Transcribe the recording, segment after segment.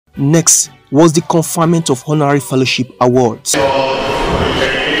Next was the conferment of Honorary Fellowship Awards.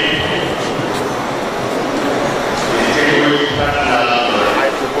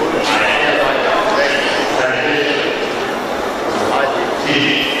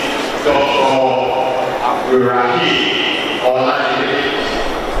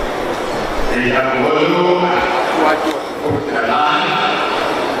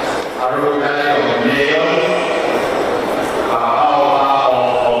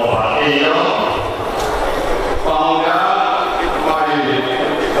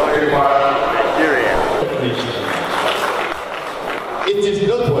 It is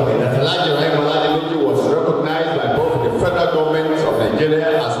noteworthy that Honorary was recognized by both the federal government of Nigeria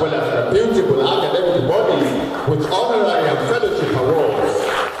as well as reputable academic bodies with honorary and fellowship awards.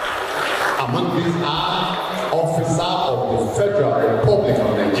 Among these are Officer of the Federal Republic of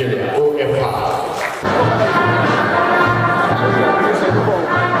Nigeria, OFR.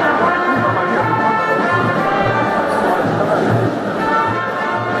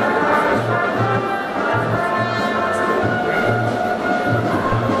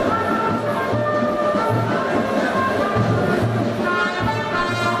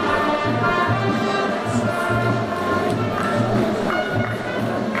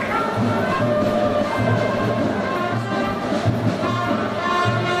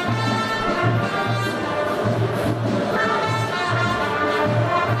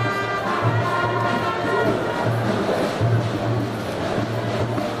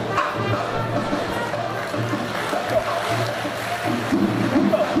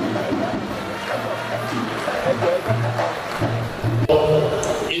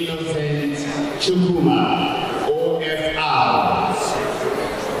 Chukuma, OFR,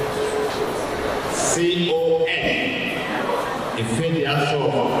 CON, Ifediaso,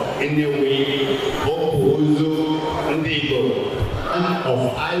 Inewe, Opuzo, Ndigo, of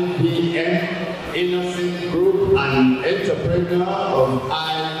IBM, Innocent Group, and entrepreneur of I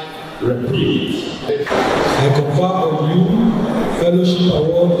Repeat. I confer on you Fellowship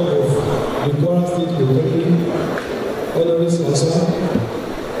Award of the Kwara State Polytechnic, Honorary Sponsor,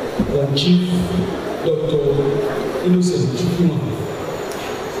 Chief Dr. Innocent Chukuma,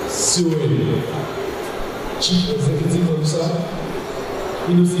 CON, Chief Executive Officer,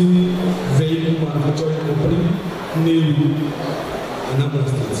 Innocent Vehicle Manufacturing Company, Nehru, Anambra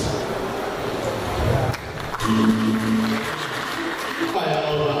State.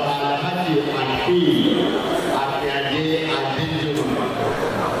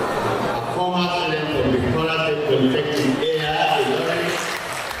 A former student of the Kwara State Polytechnic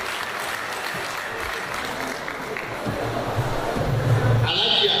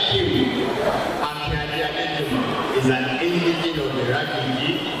is an indigene of the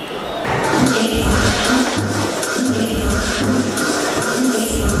refugee.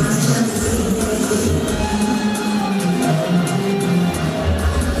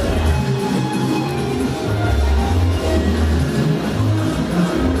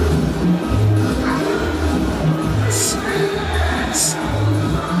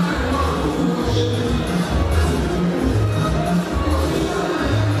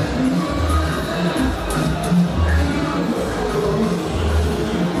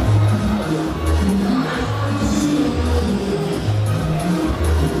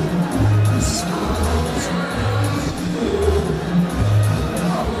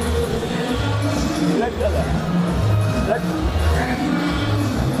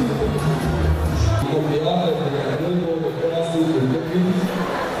 On behalf of the academic board of Kwara State Polytechnic,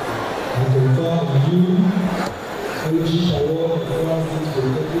 I confer on you Fellowship Award of Kwara State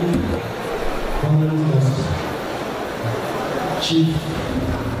Polytechnic, Honorary Sponsor, Chief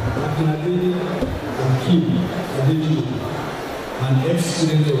Akinade Akim Adeju, an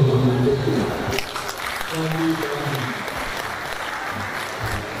ex-student of the Polytechnic.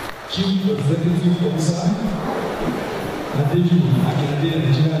 Chief Executive Officer, Adeju Akinade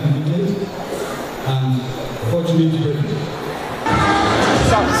Nigeria Limited, and fortunate friend.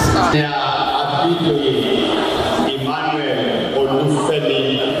 Emmanuel Olufemi,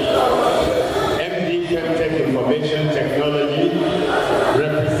 MD Chemtech Information Technology,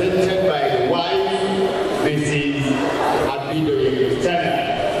 represented by the wife, Mrs. Abidoye Christiana.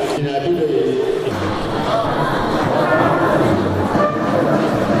 In Abidoye.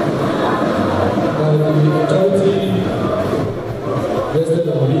 By the authority vested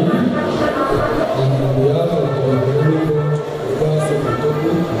on me, and on behalf of the academic board of Kwara State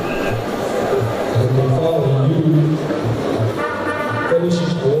Polytechnic, I confer on you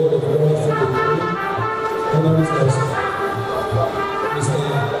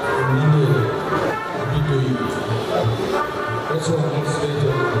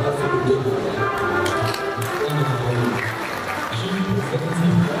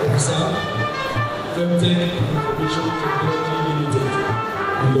Femtech Convocation Technology Limited,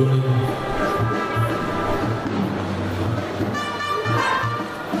 ILORIN.